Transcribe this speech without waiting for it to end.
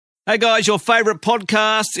Hey guys, your favourite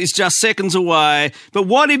podcast is just seconds away, but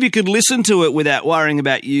what if you could listen to it without worrying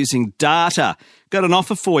about using data? Got an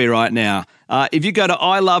offer for you right now. If you go to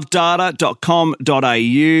ilovedata.com.au,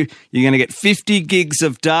 you're going to get 50 gigs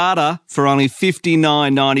of data for only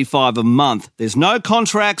 $59.95 a month. There's no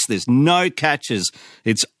contracts, there's no catches.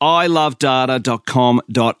 It's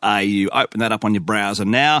ilovedata.com.au. Open that up on your browser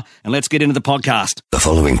now, and let's get into the podcast. The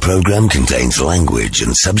following program contains language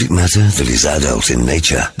and subject matter that is adult in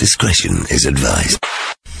nature. Discretion is advised.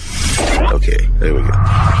 Okay, there we go.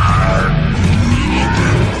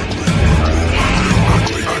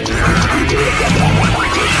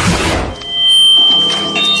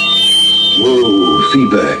 Whoa,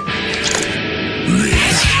 feedback.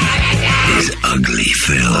 This is Ugly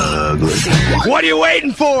Phil. What are you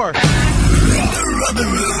waiting for? The Rubber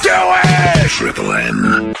Room. Do it! Triple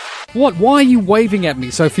M. What? Why are you waving at me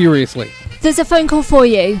so furiously? There's a phone call for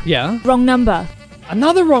you. Yeah? Wrong number.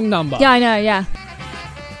 Another wrong number? Yeah, I know, yeah.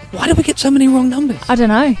 Why do we get so many wrong numbers? I don't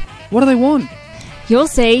know. What do they want? You'll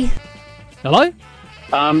see. Hello?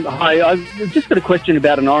 Hi, I've just got a question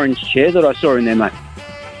about an orange chair that I saw in there, mate.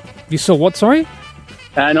 You saw what, sorry?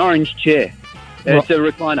 An orange chair. It's a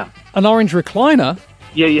recliner. An orange recliner?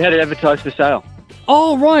 Yeah, you had it advertised for sale.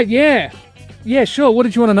 Oh, right, yeah. Yeah, sure. What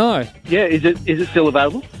did you want to know? Yeah, is it still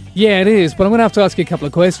available? Yeah, it is, but I'm going to have to ask you a couple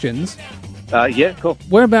of questions. Yeah, cool.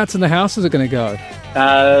 Whereabouts in the house is it going to go?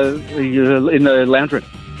 In the lounge room.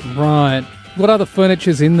 Right. What other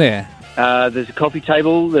furniture's in there? There's a coffee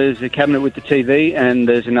table, there's a cabinet with the TV, and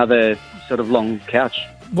there's another sort of long couch.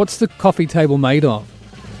 What's the coffee table made of?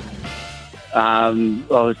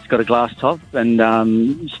 It's got a glass top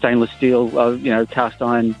and stainless steel, cast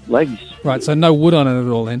iron legs. Right, so no wood on it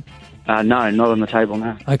at all then? No, not on the table,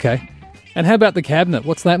 no. Okay. And how about the cabinet?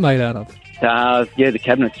 What's that made out of? The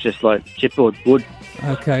cabinet's just like chipboard wood.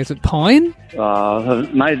 Okay, is it pine? Mate,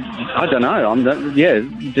 I don't know.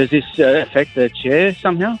 Does this affect the chair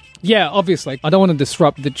somehow? Yeah, obviously. I don't want to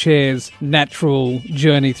disrupt the chair's natural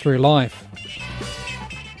journey through life.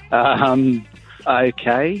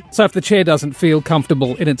 Okay. So if the chair doesn't feel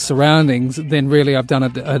comfortable in its surroundings, then really I've done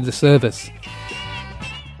a disservice.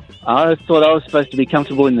 I thought I was supposed to be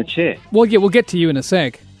comfortable in the chair. Well, yeah, we'll get to you in a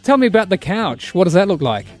sec. Tell me about the couch. What does that look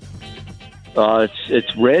like?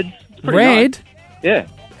 It's red. It's Red? nice. Yeah.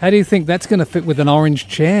 How do you think that's going to fit with an orange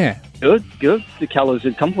chair? Good. The colours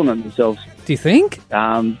would complement themselves. Do you think?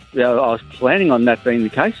 I was planning on that being the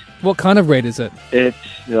case. What kind of red is it? It's,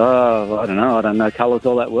 I don't know. I don't know colours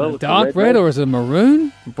all that well. Dark red, or is it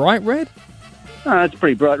maroon? Bright red? No, it's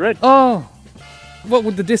pretty bright red. Oh. What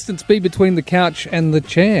would the distance be between the couch and the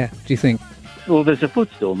chair, do you think? Well, there's a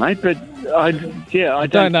footstool, mate, but I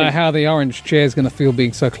don't know how the orange chair is going to feel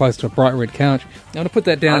being so close to a bright red couch. I'm going to put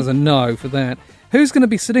that down as a no for that. Who's going to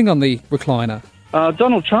be sitting on the recliner?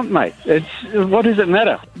 Donald Trump, mate. What does it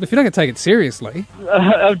matter? If you're not going to take it seriously.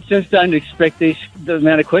 I just don't expect the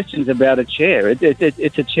amount of questions about a chair.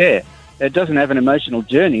 It's a chair. It doesn't have an emotional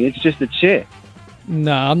journey. It's just a chair.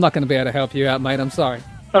 No, I'm not going to be able to help you out, mate. I'm sorry.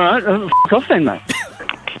 All right, f*** off then, mate.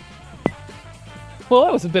 Well,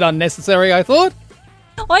 that was a bit unnecessary, I thought.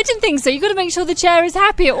 I didn't think so. You've got to make sure the chair is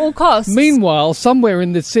happy at all costs. Meanwhile, somewhere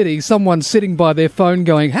in the city, someone's sitting by their phone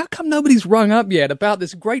going, how come nobody's rung up yet about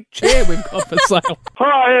this great chair we've got for sale?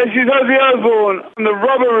 Hi, this is Ozzy Osbourne in the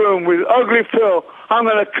Rubber Room with Ugly Phil. I'm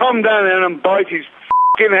going to come down there and bite his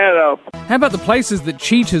f***ing head off. How about the places that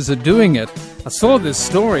cheaters are doing it? I saw this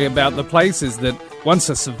story about the places that once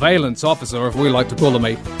a surveillance officer, or if we like to call them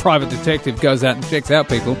a private detective, goes out and checks out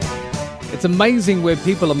people, it's amazing where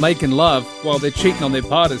people are making love while they're cheating on their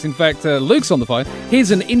partners. In fact, Luke's on the phone. He's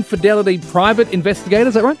an infidelity private investigator,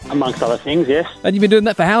 is that right? Amongst other things, yes. And you've been doing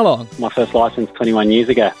that for how long? My first licence 21 years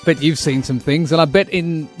ago. Bet you've seen some things, and I bet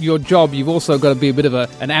in your job you've also got to be a bit of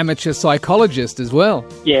an amateur psychologist as well.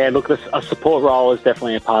 Yeah, look, a support role is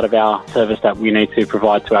definitely a part of our service that we need to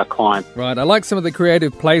provide to our clients. Right, I like some of the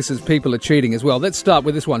creative places people are cheating as well. Let's start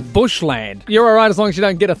with this one, bushland. You're all right as long as you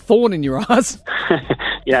don't get a thorn in your ass.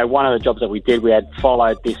 One of the jobs that we did, we had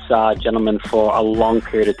followed this gentleman for a long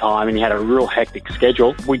period of time, and he had a real hectic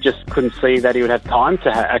schedule. We just couldn't see that he would have time to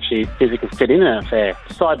actually physically fit in an affair.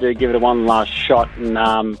 Decided to give it a one last shot,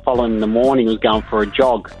 and following the morning, he was going for a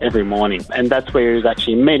jog every morning. And that's where he was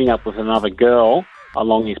actually meeting up with another girl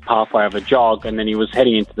along his pathway of a jog, and then he was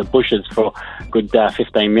heading into the bushes for a good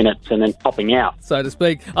 15 minutes and then popping out. So to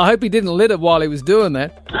speak. I hope he didn't litter while he was doing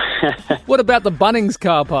that. What about the Bunnings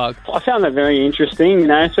car park? I found that very interesting,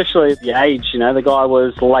 especially at the age. The guy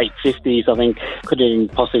was late 50s, I think, could even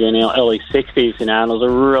possibly in early 60s, and it was a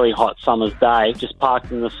really hot summer's day. Just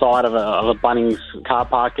parked in the side of a Bunnings car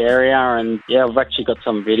park area, and I've actually got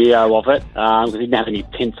some video of it because he didn't have any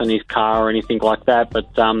tints on his car or anything like that.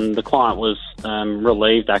 But the client was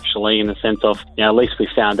relieved, actually, in the sense of, at least we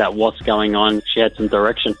found out what's going on. She had some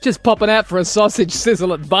direction. Just popping out for a sausage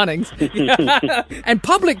sizzle at Bunnings. And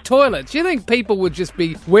public toilets. You think people would just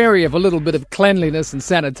be wary of a little bit of cleanliness and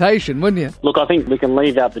sanitation, wouldn't you? Look, I think we can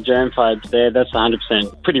leave out the germphobes there. That's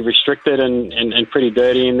 100% pretty restricted and pretty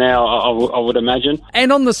dirty in there, I would imagine.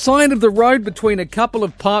 And on the side of the road between a couple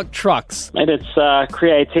of parked trucks. Maybe it's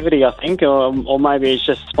creativity, I think, or maybe it's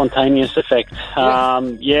just spontaneous effect.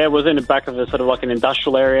 It was in the back of a sort of like an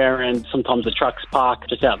industrial area, and sometimes the trucks park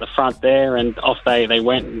just out the front there, and off they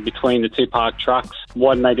went between the two parked trucks.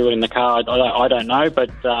 Why didn't they do it in the car? I don't know, but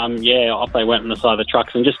off they went on the side of the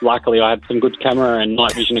trucks, and just luckily I had some good camera and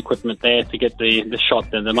night vision equipment there to get the shot,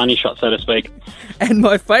 the money shot, so to speak. And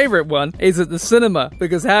my favourite one is at the cinema,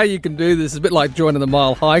 because how you can do this is a bit like joining the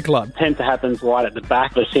Mile High Club. Tends to happen right at the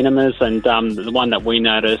back of the cinemas, and the one that we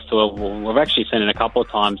noticed, we've actually seen it a couple of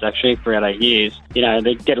times actually throughout 8 years.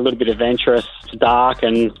 They get a little bit adventurous, it's dark,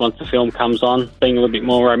 and once the film comes on, being a little bit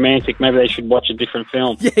more romantic, maybe they should watch a different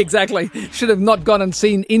film. Yeah, exactly. Should have not gone and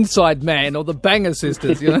seen Inside Man or The Banger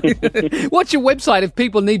Sisters, What's your website if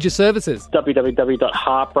people need your services?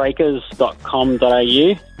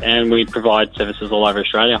 www.heartbreakers.com.au, and we provide services all over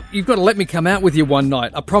Australia. You've got to let me come out with you one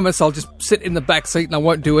night. I promise I'll just sit in the back seat and I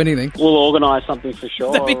won't do anything. We'll organise something for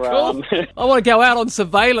sure. That'd be cool. I want to go out on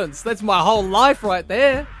surveillance. That's my whole life right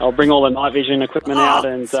there. I'll bring all the night vision equipment out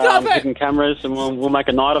and hidden cameras, and we'll make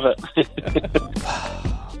a night of it.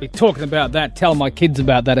 Be talking about that, tell my kids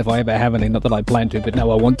about that if I ever have any. Not that I plan to, but no,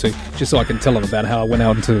 I want to, just so I can tell them about how I went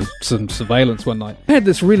out into some surveillance one night. I had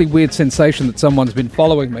this really weird sensation that someone's been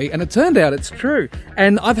following me, and it turned out it's true.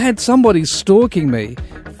 And I've had somebody stalking me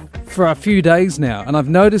for a few days now, and I've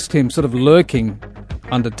noticed him sort of lurking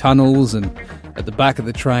under tunnels and at the back of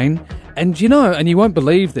the train. And and you won't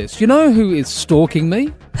believe this, who is stalking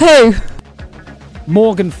me? Who?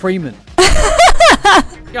 Morgan Freeman.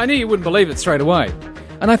 I knew you wouldn't believe it straight away.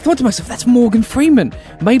 And I thought to myself, that's Morgan Freeman.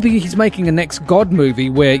 Maybe he's making a next God movie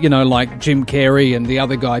where, like Jim Carrey and the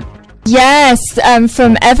other guy. Yes,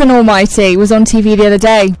 from Evan Almighty was on TV the other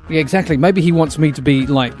day. Yeah, exactly. Maybe he wants me to be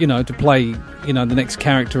to play, the next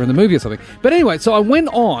character in the movie or something. But anyway, so I went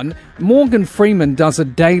on. Morgan Freeman does a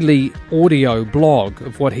daily audio blog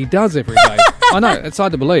of what he does every day. I know, it's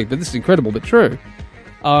hard to believe, but this is incredible, but true.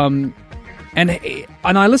 And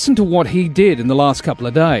I listened to what he did in the last couple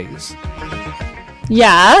of days.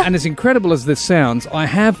 Yeah. And as incredible as this sounds, I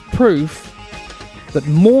have proof that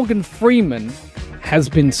Morgan Freeman has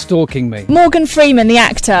been stalking me. Morgan Freeman, the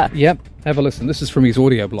actor. Yep. Have a listen. This is from his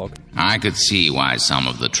audio blog. I could see why some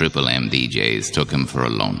of the Triple M DJs took him for a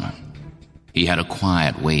loner. He had a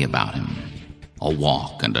quiet way about him. A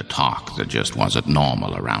walk and a talk that just wasn't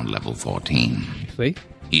normal around level 14. See?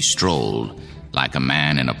 He strolled like a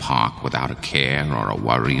man in a park without a care or a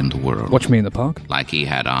worry in the world. Watch me in the park. Like he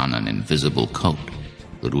had on an invisible coat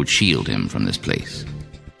that would shield him from this place.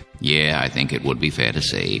 Yeah, I think it would be fair to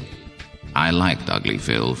say I liked Ugly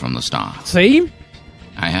Phil from the start. See?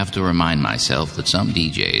 I have to remind myself that some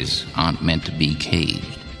DJs aren't meant to be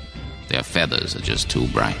caged. Their feathers are just too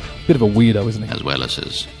bright. Bit of a weirdo, isn't he? As well as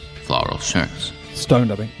his floral shirts.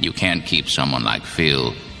 Stoned, I think. You can't keep someone like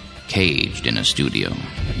Phil caged in a studio. I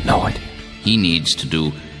have no idea. He needs to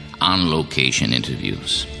do on-location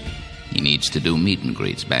interviews. He needs to do meet and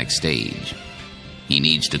greets backstage. He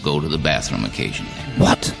needs to go to the bathroom occasionally.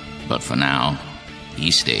 What? But for now, he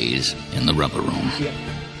stays in the rubber room. Yeah.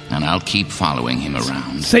 And I'll keep following him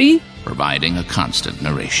around. See? Providing a constant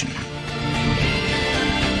narration.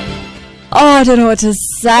 Oh, I don't know what to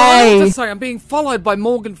say. Well, I have to say, I'm being followed by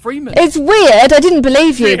Morgan Freeman. It's weird. I didn't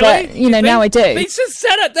believe you, really? but, now I do. He just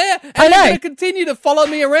said it there. And I know. He's going to continue to follow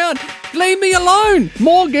me around. Leave me alone.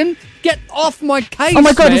 Morgan, get off my case, Oh,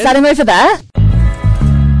 my God, man. is that him over there?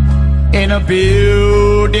 In a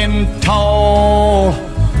building tall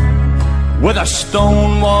with a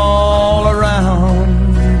stone wall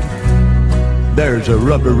around, there's a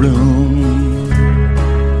rubber room.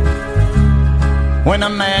 When a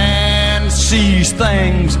man sees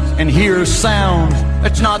things and hears sounds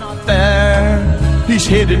that's not there, he's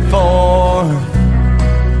headed for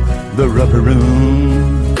the rubber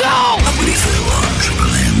room. Go! Ugly Phil on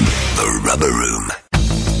Triple M, the Rubber Room.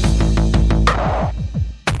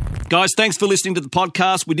 Guys, thanks for listening to the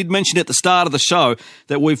podcast. We did mention at the start of the show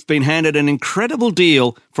that we've been handed an incredible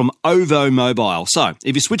deal from OVO Mobile. So,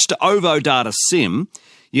 if you switch to OVO Data SIM,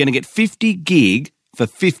 you're going to get 50 gig for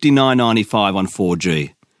 $59.95 on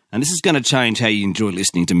 4G. And this is going to change how you enjoy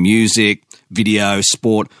listening to music, video,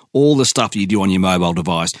 sport, all the stuff you do on your mobile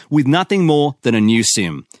device with nothing more than a new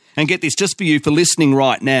SIM. And get this, just for you, for listening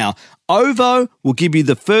right now, OVO will give you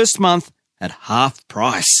the first month at half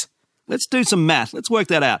price. Let's do some math. Let's work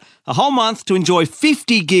that out. A whole month to enjoy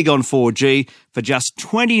 50 gig on 4G for just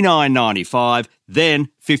 $29.95, then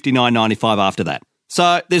 $59.95 after that.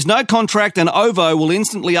 So there's no contract, and OVO will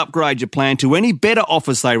instantly upgrade your plan to any better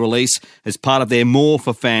offers they release as part of their More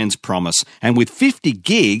for Fans promise. And with 50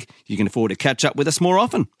 gig, you can afford to catch up with us more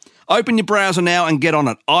often. Open your browser now and get on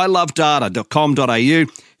at ilovedata.com.au.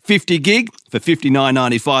 50 gig for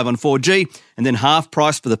 $59.95 on 4G, and then half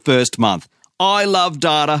price for the first month.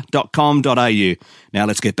 ilovedata.com.au. Now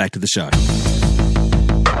let's get back to the show.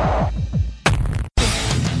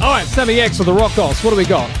 All right, Sammy X or the Rock Goss, what do we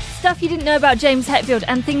got? Stuff you didn't know about James Hetfield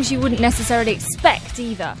and things you wouldn't necessarily expect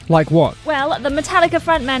either. Like what? Well, the Metallica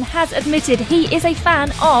frontman has admitted he is a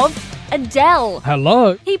fan of Adele.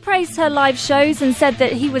 Hello? He praised her live shows and said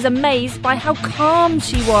that he was amazed by how calm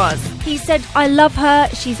she was. He said, "I love her,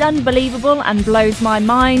 she's unbelievable and blows my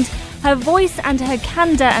mind. Her voice and her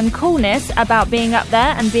candour and coolness about being up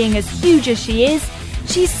there and being as huge as she is,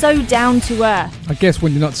 she's so down to earth." I guess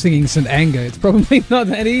when you're not singing St. Anger, it's probably not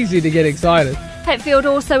that easy to get excited. Hetfield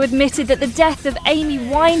also admitted that the death of Amy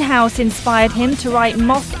Winehouse inspired him to write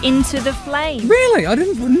Moth into the Flame. Really? I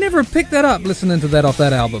never picked that up listening to that off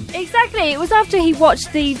that album. Exactly. It was after he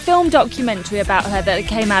watched the film documentary about her that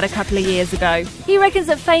came out a couple of years ago. He reckons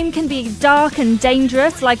that fame can be dark and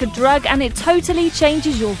dangerous like a drug, and it totally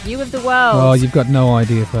changes your view of the world. Oh, you've got no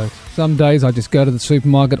idea, folks. Some days I just go to the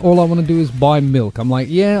supermarket, all I want to do is buy milk. I'm like,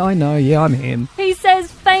 yeah, I know, yeah, I'm him. He says,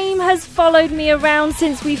 "Fame has followed me around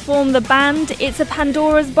since we formed the band. It's a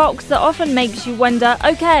Pandora's box that often makes you wonder,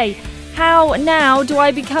 okay, how now do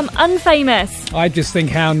I become unfamous?" I just think,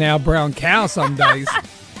 how now, brown cow some days.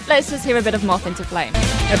 Let's just hear a bit of Moth into Flame.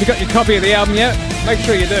 Have you got your copy of the album yet? Make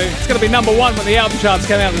sure you do. It's going to be number one when the album charts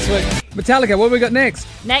come out this week. Metallica, what have we got next?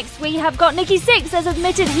 Next we have got Nicky Sixx has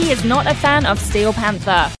admitted he is not a fan of Steel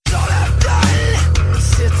Panther.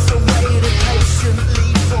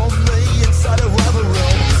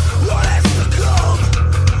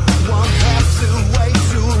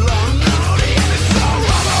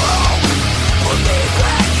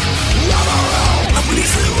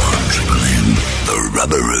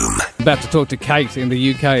 Rubber Room. About to talk to Kate in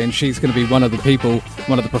the UK, and she's going to be one of the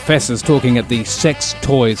professors talking at the Sex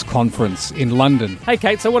Toys Conference in London. Hey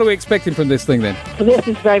Kate, so what are we expecting from this thing then? So this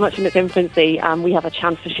is very much in its infancy. We have a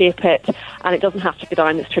chance to shape it, and it doesn't have to go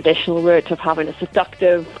down this traditional route of having a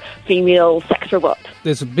seductive female sex robot.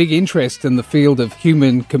 There's a big interest in the field of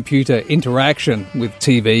human-computer interaction with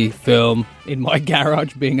TV, film, in my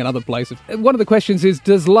garage being in other places. One of the questions is,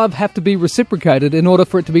 does love have to be reciprocated in order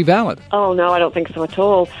for it to be valid? Oh, no, I don't think so at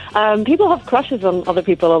all. People have crushes on other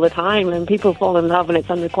people all the time, and people fall in love and it's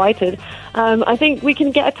unrequited. I think we can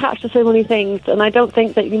get attached to so many things, and I don't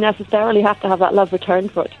think that you necessarily have to have that love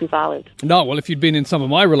returned for it to be valid. No, well, if you'd been in some of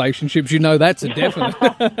my relationships, you know that's a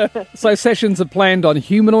definite. So sessions are planned on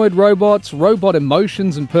humanoid robots, robot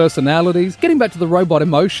emotions and personalities. Getting back to the robot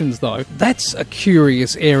emotions, though, that's a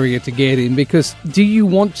curious area to get in, because do you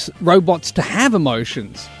want robots to have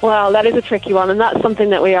emotions? Well, that is a tricky one, and that's something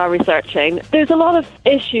that we are researching. There's a lot of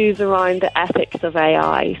issues around the ethics of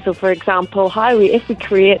AI. So, for example, if we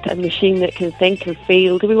create a machine that can think and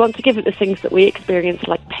feel, do we want to give it the things that we experience,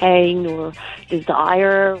 like pain or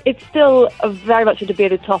desire? It's still very much a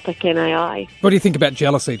debated topic in AI. What do you think about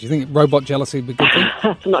jealousy? Do you think robot jealousy would be a good thing?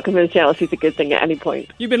 I'm not convinced jealousy is a good thing at any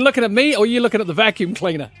point. You've been looking at me, or you're looking at the vacuum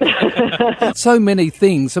cleaner? So many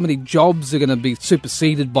things, so many jobs are going to be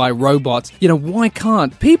superseded by robots. You know, why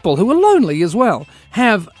can't people who are lonely as well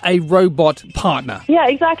have a robot partner? Yeah,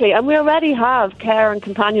 exactly. And we already have care and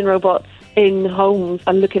companion robots in homes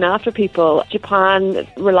and looking after people. Japan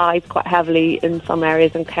relies quite heavily in some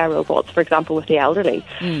areas on care robots, for example, with the elderly,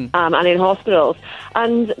 and in hospitals.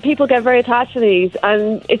 And people get very attached to these,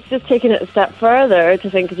 and it's just taking it a step further to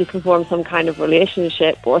think that you can form some kind of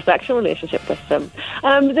relationship or sexual relationship with them.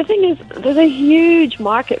 The thing is, there's a huge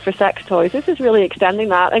market for sex toys. This is really extending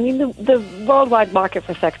that. I mean, the worldwide market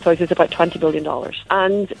for sex toys is about $20 billion.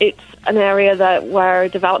 And it's an area where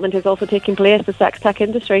development is also taking place, the sex tech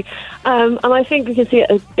industry. And I think we can see it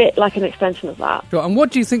a bit like an extension of that. Sure. And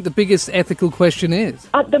what do you think the biggest ethical question is?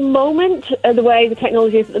 At the moment, the way the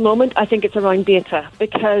technology is at the moment, I think it's around data.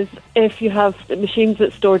 Because if you have machines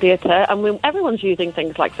that store data, and when everyone's using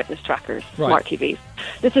things like fitness trackers, smart TVs,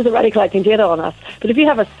 this is already collecting data on us. But if you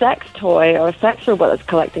have a sex toy or a sex robot that's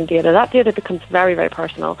collecting data, that data becomes very, very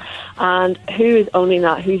personal. And who is owning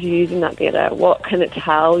that? Who's using that data? What can it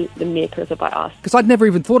tell the makers about us? Because I'd never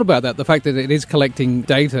even thought about that, the fact that it is collecting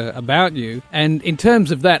data about you. And in terms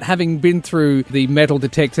of that, having been through the metal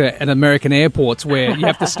detector at American airports where you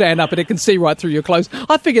have to stand up and it can see right through your clothes,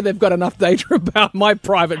 I figure they've got enough data about my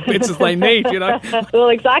private bits as they need, you know? Well,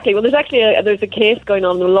 exactly. Well, there's actually there's a case going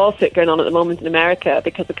on, a lawsuit going on at the moment in America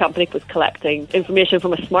because the company was collecting information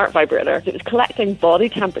from a smart vibrator. It was collecting body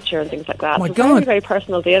temperature and things like that. Oh my so God. Very, very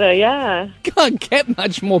personal data, yeah. Can't get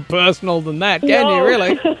much more personal than that, can you,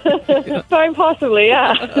 really? Very possibly,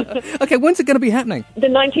 yeah. Okay, when's it going to be happening? The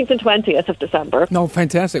 19th and 20th of December. No,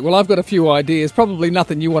 fantastic. Well, I've got a few ideas. Probably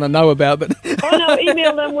nothing you want to know about, but... Oh, no,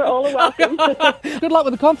 email them. We're all welcome. Good luck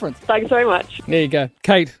with the conference. Thanks very much. There you go.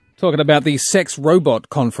 Kate, talking about the sex robot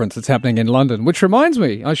conference that's happening in London, which reminds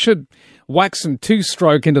me, I should whack some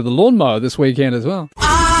two-stroke into the lawnmower this weekend as well.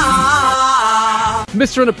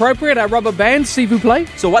 Mr. Inappropriate, our rubber band, s'il vous plaît.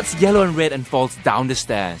 So what's yellow and red and falls down the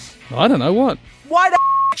stairs? I don't know what. Why the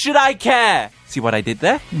should I care? See what I did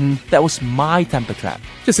there? That was my temper trap.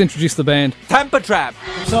 Just introduce the band. Temper trap.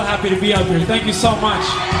 I'm so happy to be up here. Thank you so much.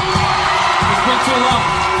 It's been too long.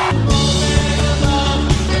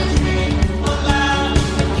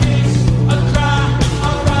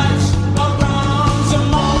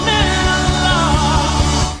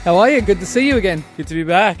 How are you? Good to see you again. Good to be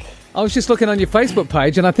back. I was just looking on your Facebook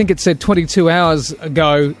page, and I think it said 22 hours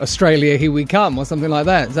ago, Australia, here we come, or something like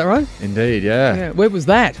that. Is that right? Indeed, yeah. Yeah. Where was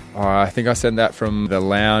that? I think I sent that from the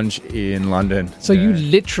lounge in London. So you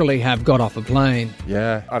literally have got off a plane.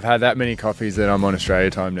 Yeah, I've had that many coffees that I'm on Australia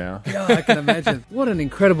time now. Yeah, I can imagine. What an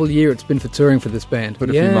incredible year it's been for touring for this band. Put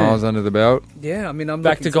a few miles under the belt. Yeah, I mean, I'm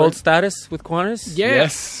back to gold status with Qantas? Yeah.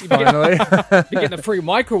 Yes, finally. You're getting a free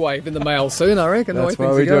microwave in the mail soon, I reckon. That's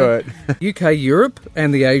why we do it. UK, Europe,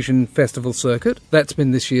 and the Asian Festival Circuit. That's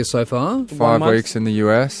been this year so far. 5 weeks in the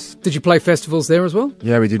US. Did you play festivals there as well?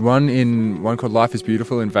 Yeah, we did one called Life is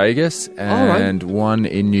Beautiful in Vegas, and one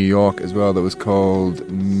in New York as well that was called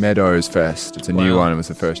Meadows Fest. It's a new one. It was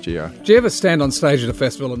the first year. Do you ever stand on stage at a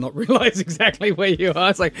festival and not realise exactly where you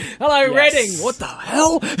are? It's like, hello, Reading. What the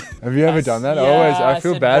hell? Have you ever done that? Yeah, I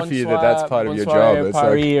feel bad for you that's part of your job. It's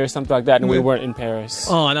Paris or something like that, and we weren't in Paris.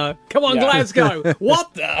 Oh, no. Come on, Glasgow.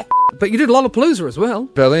 What the? But you did Lollapalooza as well.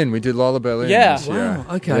 Berlin. We did Berlin. Yeah. This year.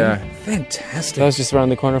 Wow. Okay. Yeah. Fantastic. That was just around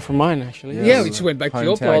the corner from mine, actually. Yeah, we just went back to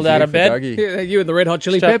your rolled out of bed. You and the Red Hot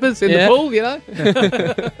Chili Peppers in the pool, you know?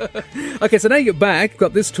 Okay, so now you're back.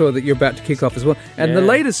 Got this tour that you're about to kick off as well. And the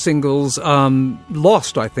latest single's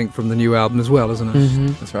Lost, I think, from the new album as well, isn't it? Mm-hmm.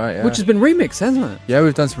 That's right, yeah. Which has been remixed, hasn't it? Yeah,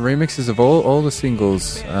 we've done some remixes of all the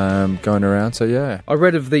singles going around, so yeah. I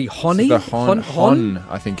read of the Honey. The Hon,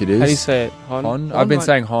 I think it is. How do you say it? Hon? I've been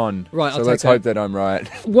saying Hon. Right, so let's hope that I'm right.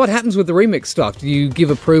 What happens with the remix stuff? Do you give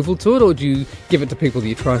approval to it, or do you give it to people that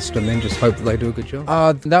you trust and then just hope that they do a good job?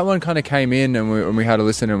 That one kind of came in and we had a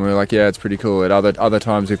listen and we were like, yeah, it's pretty cool. At other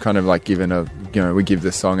times we've kind of like we give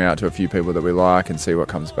this song out to a few people that we like and see what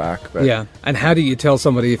comes back. But yeah. And how do you tell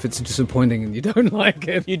somebody if it's disappointing and you don't like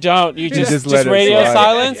it? You don't. You just radio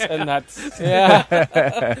silence and that's,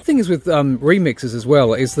 The thing is with remixes as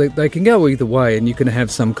well is that they can go either way, and you can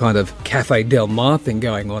have some kind of Cafe Del Mar thing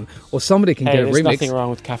going on, or somebody can get a remix. There's nothing wrong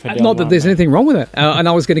with Cafe Del Mar. Not that there's anything wrong with it. And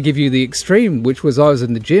I was going to give you the extreme, which was I was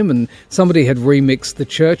in the gym and somebody had remixed the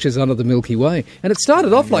Churches Under the Milky Way. And it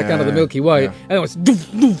started off like Under the Milky Way, and it was...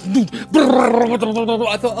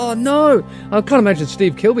 I thought, oh no! I can't imagine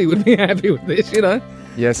Steve Kilbey would be happy with this, you know?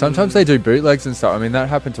 Yeah, sometimes they do bootlegs and stuff. I mean, that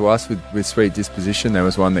happened to us with Sweet Disposition. There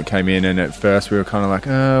was one that came in and at first we were kind of like,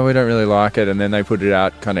 oh, we don't really like it. And then they put it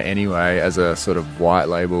out kind of anyway as a sort of white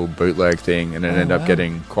label bootleg thing, and it ended up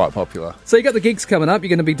getting quite popular. So you got the gigs coming up. You're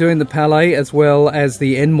going to be doing the Palais as well as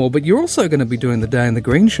the Enmore, but you're also going to be doing the Day in the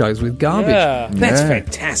Green shows with Garbage. Yeah. That's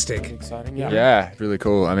fantastic. That's exciting, Yeah, really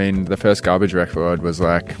cool. I mean, the first Garbage record was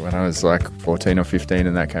like when I was like 14 or 15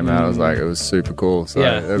 and that came out. I was like, it was super cool. So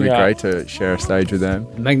it'd be great to share a stage with them.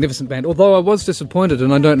 Magnificent band. Although I was disappointed,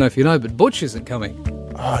 and I don't know if you know, but Butch isn't coming.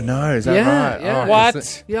 Oh no, is that right? Yeah.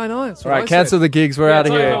 What? Yeah, I know. That's right, cancel the gigs. We're out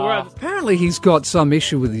of here. Apparently apparently he's got some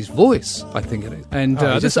issue with his voice, I think it is. And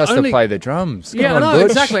he just has to play the drums. Yeah, I know,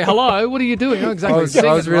 exactly. Hello, what are you doing? Exactly.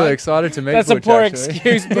 I was really excited to meet That's Butch, a poor actually.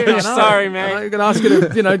 excuse, Butch. Sorry, man. I'm going to ask you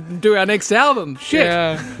to, do our next album. Shit.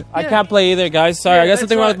 Yeah. I can't play either, guys. Sorry, I got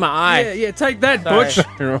something wrong with my eye. Yeah, take that, Butch.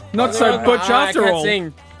 Not so Butch after all.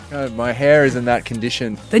 Sing. My hair is in that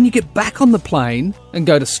condition. Then you get back on the plane and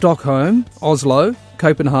go to Stockholm, Oslo,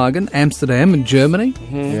 Copenhagen, Amsterdam, and Germany.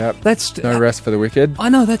 Yep. That's no rest for the wicked. I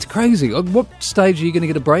know, that's crazy. At what stage are you going to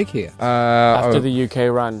get a break here? After the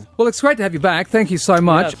UK run. Well, it's great to have you back. Thank you so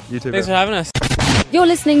much. Yeah. You too. Thanks for having us. You're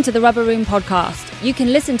listening to the Rubber Room Podcast. You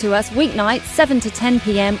can listen to us weeknights 7 to 10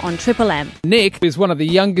 p.m. on Triple M. Nick is one of the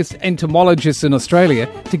youngest entomologists in Australia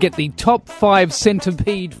to get the top 5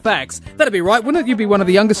 centipede facts. That'd be right, wouldn't it? You'd be one of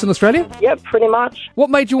the youngest in Australia? Yep, pretty much. What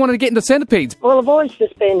made you want to get into centipedes? Well, I've always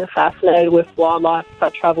just been fascinated with wildlife.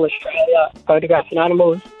 I travel Australia, photographing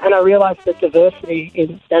animals, and I realised the diversity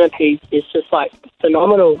in centipedes is just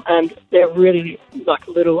phenomenal, and they're really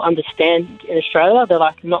little understand in Australia. They're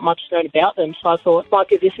not much known about them, so I thought might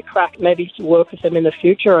give this a crack, maybe work with them in the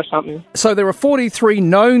future or something. So there are 43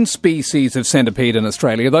 known species of centipede in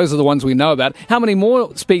Australia. Those are the ones we know about. How many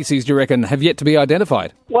more species, do you reckon, have yet to be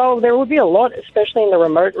identified? Well, there will be a lot, especially in the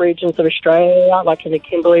remote regions of Australia, like in the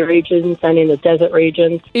Kimberley regions and in the desert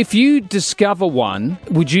regions. If you discover one,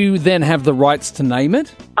 would you then have the rights to name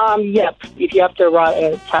it? Yep, if you have to write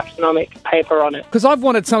a taxonomic paper on it. Because I've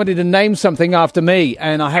wanted somebody to name something after me,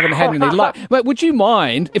 and I haven't had any luck. But would you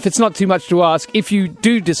mind, if it's not too much to ask, if you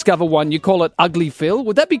do discover one, you call it Ugly Phil?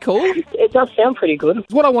 Would that be cool? It does sound pretty good.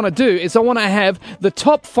 What I want to do is I want to have the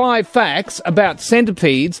top 5 facts about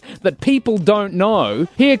centipedes that people don't know.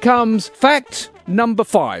 Here comes fact number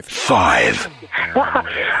 5.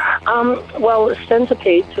 Well,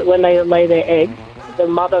 centipedes, when they lay their eggs, the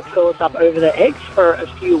mother curls up over the eggs for a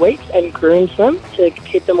few weeks and grooms them to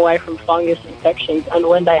keep them away from fungus infections. And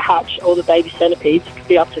when they hatch, all the baby centipedes, could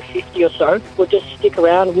be up to 50 or so, will just stick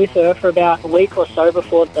around with her for about a week or so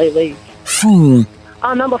before they leave.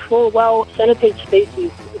 Number 4, well, centipede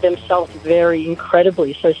species themselves vary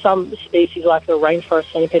incredibly. So some species, like the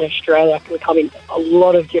rainforest centipede in Australia, can come in a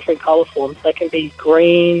lot of different colour forms. They can be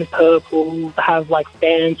green, purple, have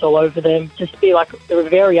bands all over them. Just be the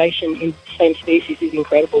variation in the same species is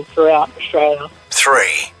incredible throughout Australia.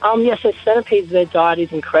 3. So centipedes, their diet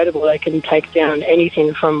is incredible. They can take down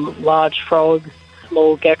anything from large frogs,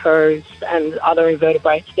 small geckos, and other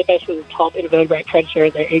invertebrates. They're basically the top invertebrate predator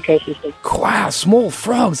in their ecosystem. Wow, small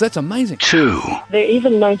frogs, that's amazing. 2. They're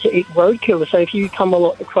even known to eat roadkill, so if you come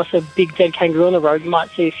across a big dead kangaroo on the road, you might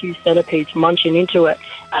see a few centipedes munching into it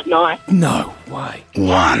at night. No way.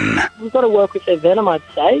 1. We've got to work with their venom, I'd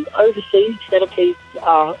say. Overseas, centipedes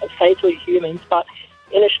are fatal to humans, but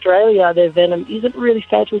in Australia, their venom isn't really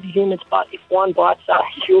fatal to humans, but if one bites us,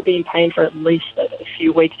 you'll be in pain for at least a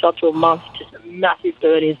few weeks, up to a month. Just a massive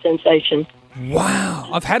burning sensation. Wow.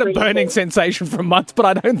 I've had a burning sensation for months, but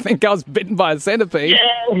I don't think I was bitten by a centipede.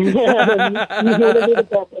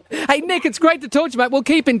 Hey, Nick, it's great to talk to you, mate. We'll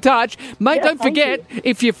keep in touch. Mate, don't forget,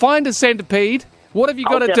 if you find a centipede, what have you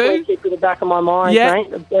got to do? I'll definitely keep it in the back of my mind,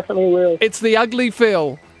 mate. I definitely will. It's the Ugly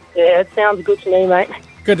Phil. Yeah, it sounds good to me, mate.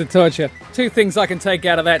 Good to talk to you. 2 things I can take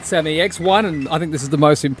out of that, Sammy X. One, and I think this is the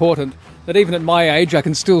most important, that even at my age, I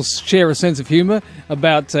can still share a sense of humour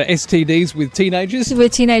about STDs with teenagers.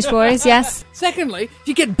 With teenage boys, yes. Secondly, if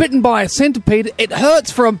you get bitten by a centipede, it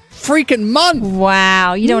hurts for a freaking month.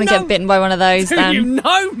 Wow, you don't want to get bitten by one of those, Do then. you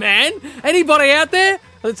know, man? Anybody out there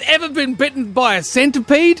that's ever been bitten by a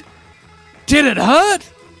centipede? Did it hurt?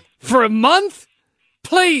 For a month?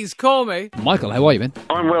 Please call me. Michael, how are you, man?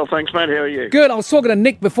 I'm well, thanks, mate. How are you? Good. I was talking to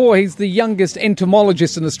Nick before. He's the youngest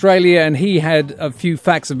entomologist in Australia, and he had a few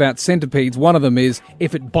facts about centipedes. One of them is,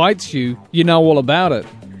 if it bites you, you know all about it.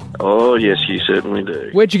 Oh, yes, you certainly do.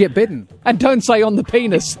 Where'd you get bitten? And don't say on the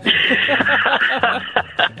penis.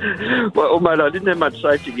 Well, mate, I didn't have much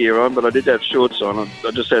safety gear on, but I did have shorts on.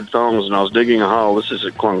 I just had thongs, and I was digging a hole. This is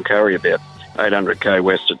at Cloncurry, about 800k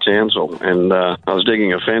west of Townsville, and I was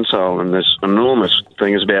digging a fence hole, and this enormous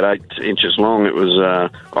thing is about 8 inches long. It was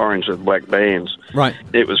orange with black bands. Right.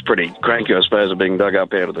 It was pretty cranky, I suppose, of being dug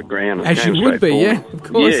up out of the ground. As you would be, yeah, of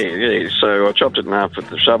course. Yeah. So I chopped it in half with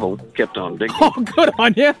the shovel, kept on digging. Oh, good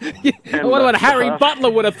on you. What about Harry Butler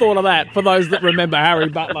would have thought of that, for those that remember Harry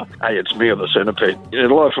Butler? Hey, it's me or the centipede.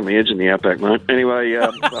 Life on the edge in the outback, mate. Anyway,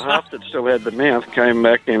 the half that still had the mouth came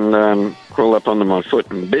back and crawled up onto my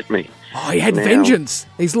foot and bit me. Oh, he had vengeance.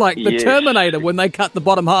 He's like the Terminator when they cut the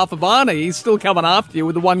bottom half of Arnie. He's still coming after you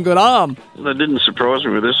with the one good arm. That didn't surprise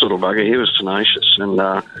me with this little bugger. He was tenacious. And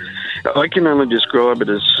I can only describe it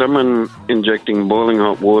as someone injecting boiling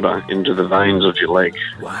hot water into the veins of your leg.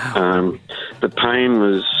 Wow. The pain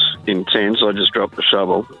was intense. I just dropped the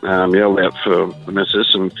shovel, yelled out for the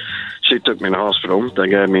missus, and she took me to hospital. They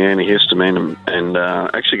gave me antihistamine and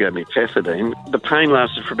actually gave me pethidine. The pain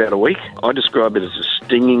lasted for about a week. I describe it as a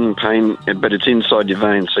stinging pain, but it's inside your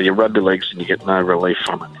veins, so you rub your legs and you get no relief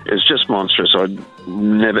from it. It's just monstrous. I'd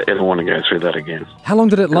never, ever want to go through that again. How long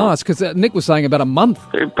did it last? Because Nick was saying about a month.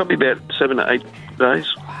 Probably about 7 to 8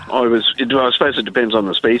 days. I suppose it depends on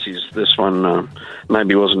the species. This one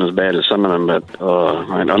maybe wasn't as bad as some of them, but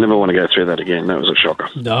I never want to go through that again. That was a shocker.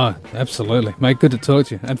 No, absolutely. Mate, good to talk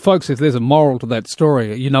to you. And folks, if there's a moral to that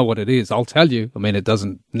story, you know what it is. I'll tell you. I mean, it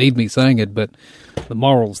doesn't need me saying it, but the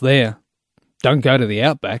moral's there. Don't go to the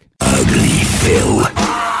outback. Ugly Phil.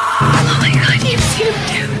 Oh my God, you've seen him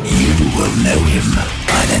too. You will know him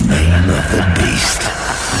by the name of the beast.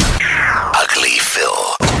 Ugly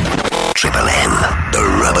Phil. Triple M, the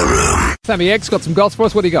Rubber Room. Sammy X got some goss for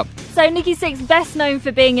us. What do you got? So Nicky Sixx, best known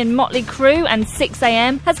for being in Motley Crue and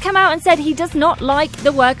 6am, has come out and said he does not like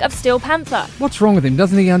the work of Steel Panther. What's wrong with him?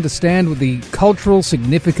 Doesn't he understand with the cultural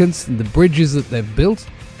significance and the bridges that they've built?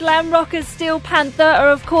 Glam rockers Steel Panther are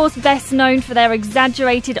of course best known for their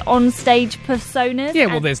exaggerated on-stage personas. Yeah,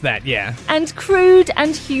 well there's that, yeah. And crude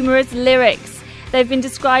and humorous lyrics. They've been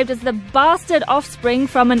described as the bastard offspring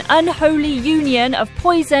from an unholy union of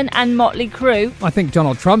Poison and Motley Crue. I think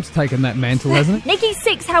Donald Trump's taken that mantle, hasn't he? Nicky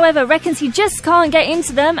Sixx, however, reckons he just can't get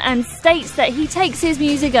into them and states that he takes his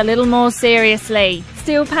music a little more seriously.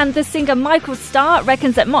 Steel Panther singer Michael Starr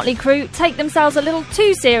reckons that Motley Crue take themselves a little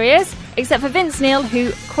too serious, except for Vince Neil,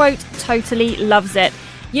 who, quote, totally loves it.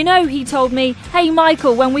 You know, he told me, hey,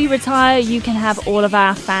 Michael, when we retire, you can have all of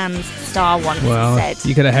our fans, Starr once said.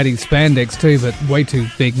 You could have had his spandex too, but way too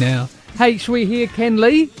big now. Hey, should we hear Ken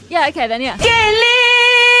Lee? Yeah, okay then, yeah. Can't live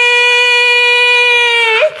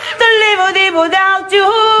to live without you.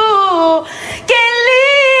 Can't live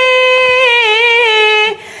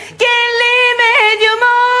with you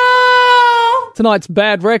more. Tonight's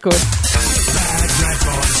Bad Record.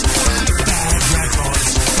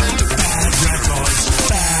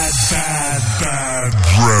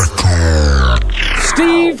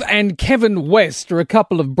 Steve and Kevin West are a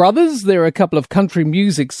couple of brothers. They're a couple of country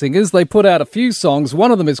music singers. They put out a few songs.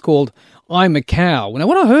 One of them is called I'm a Cow. Now,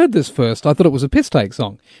 when I heard this first, I thought it was a piss take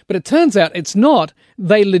song. But it turns out it's not.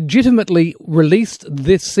 They legitimately released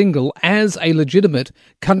this single as a legitimate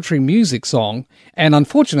country music song, and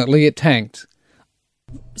unfortunately it tanked.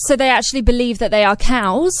 So they actually believe that they are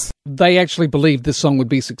cows? They actually believed this song would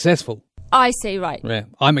be successful. I see, right. Yeah,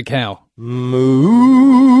 I'm a Cow.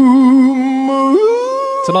 Moo.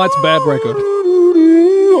 Tonight's Bad Record.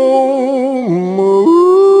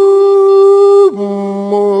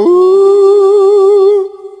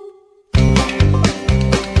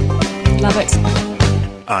 Love it.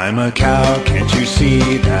 I'm a cow, can't you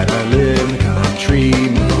see that I live in the country?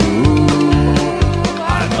 Moo.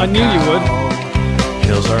 I knew you would.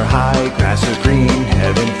 Hills are high, grass is green,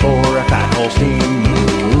 heaven for a fat Holstein.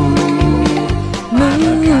 Moo.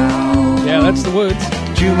 I'm a cow. Yeah, that's the words.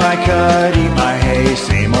 Chew my cud, eat my hay,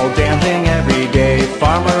 same old damn thing every day.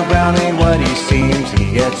 Farmer Brown ain't what he seems,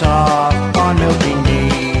 he gets off on milking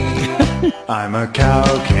me. I'm a cow,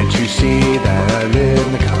 can't you see that I live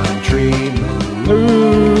in the country?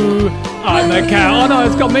 Moo. I'm a cow. Oh no,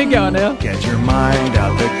 it's got me going now. Get your mind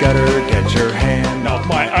out the gutter, get your hand off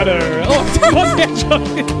my udder. Oh,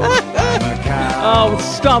 I'm a cow. Oh,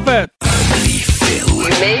 stop it. You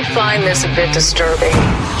may find this a bit disturbing.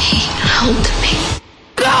 He helped me.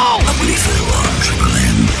 Ugly Phil on Triple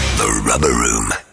M, the Rubber Room.